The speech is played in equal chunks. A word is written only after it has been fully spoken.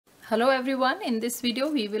Hello everyone, in this video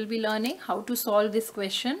we will be learning how to solve this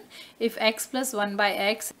question. If x plus 1 by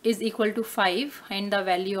x is equal to 5, find the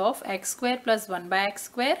value of x square plus 1 by x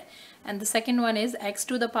square, and the second one is x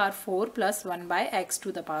to the power 4 plus 1 by x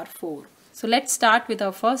to the power 4. So let's start with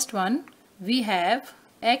our first one. We have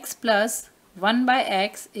x plus 1 by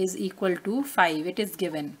x is equal to 5. It is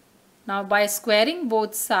given. Now by squaring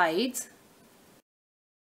both sides,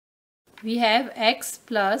 we have x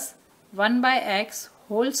plus 1 by x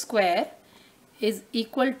whole square is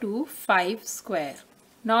equal to 5 square.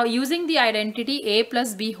 Now using the identity a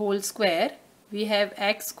plus b whole square, we have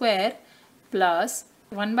x square plus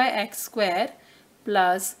 1 by x square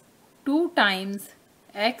plus 2 times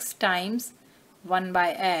x times 1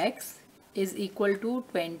 by x is equal to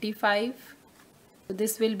 25. So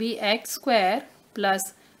this will be x square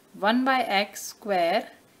plus 1 by x square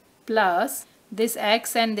plus this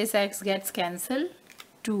x and this x gets cancelled.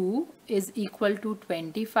 2 is equal to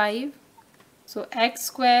 25. So x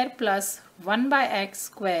square plus 1 by x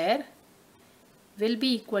square will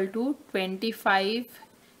be equal to 25.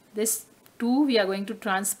 This 2 we are going to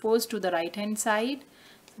transpose to the right hand side.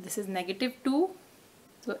 This is negative 2.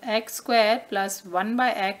 So x square plus 1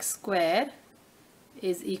 by x square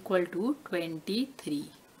is equal to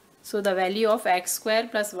 23. So the value of x square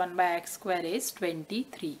plus 1 by x square is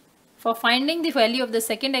 23. For finding the value of the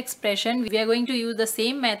second expression, we are going to use the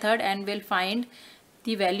same method and we'll find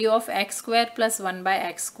the value of x square plus 1 by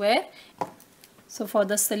x square. So for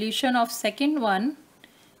the solution of second one,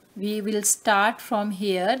 we will start from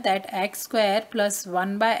here that x square plus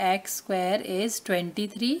 1 by x square is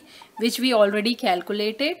 23, which we already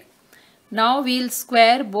calculated. Now we'll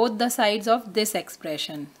square both the sides of this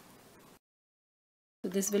expression. So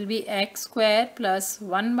this will be x square plus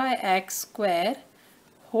 1 by x square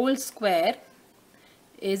whole square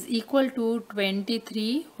is equal to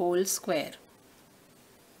 23 whole square.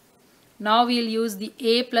 Now we'll use the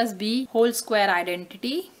a plus b whole square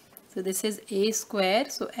identity. So this is a square,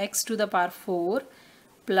 so x to the power 4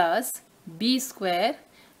 plus b square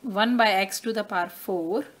 1 by x to the power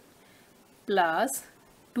 4 plus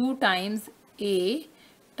 2 times a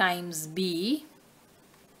times b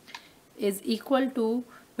is equal to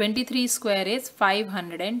 23 square is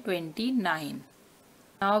 529.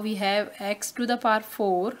 Now we have x to the power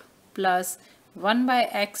 4 plus 1 by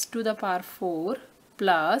x to the power 4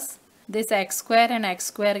 plus this x square and x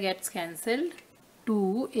square gets cancelled.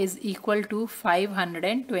 2 is equal to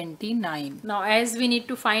 529. Now as we need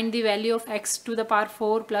to find the value of x to the power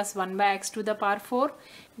 4 plus 1 by x to the power 4,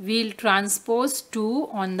 we'll transpose 2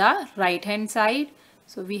 on the right hand side.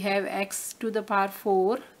 So we have x to the power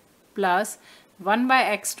 4 plus 1 by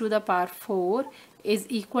x to the power 4 is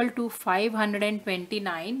equal to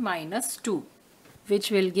 529 minus 2,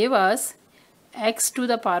 which will give us x to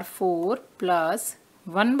the power 4 plus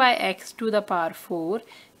 1 by x to the power 4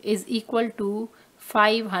 is equal to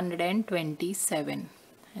 527,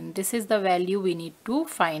 and this is the value we need to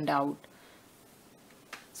find out.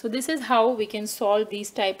 So this is how we can solve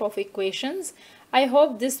these type of equations. I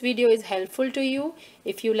hope this video is helpful to you.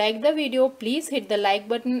 If you like the video, please hit the like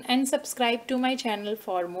button and subscribe to my channel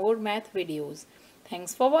for more math videos.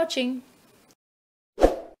 Thanks for watching.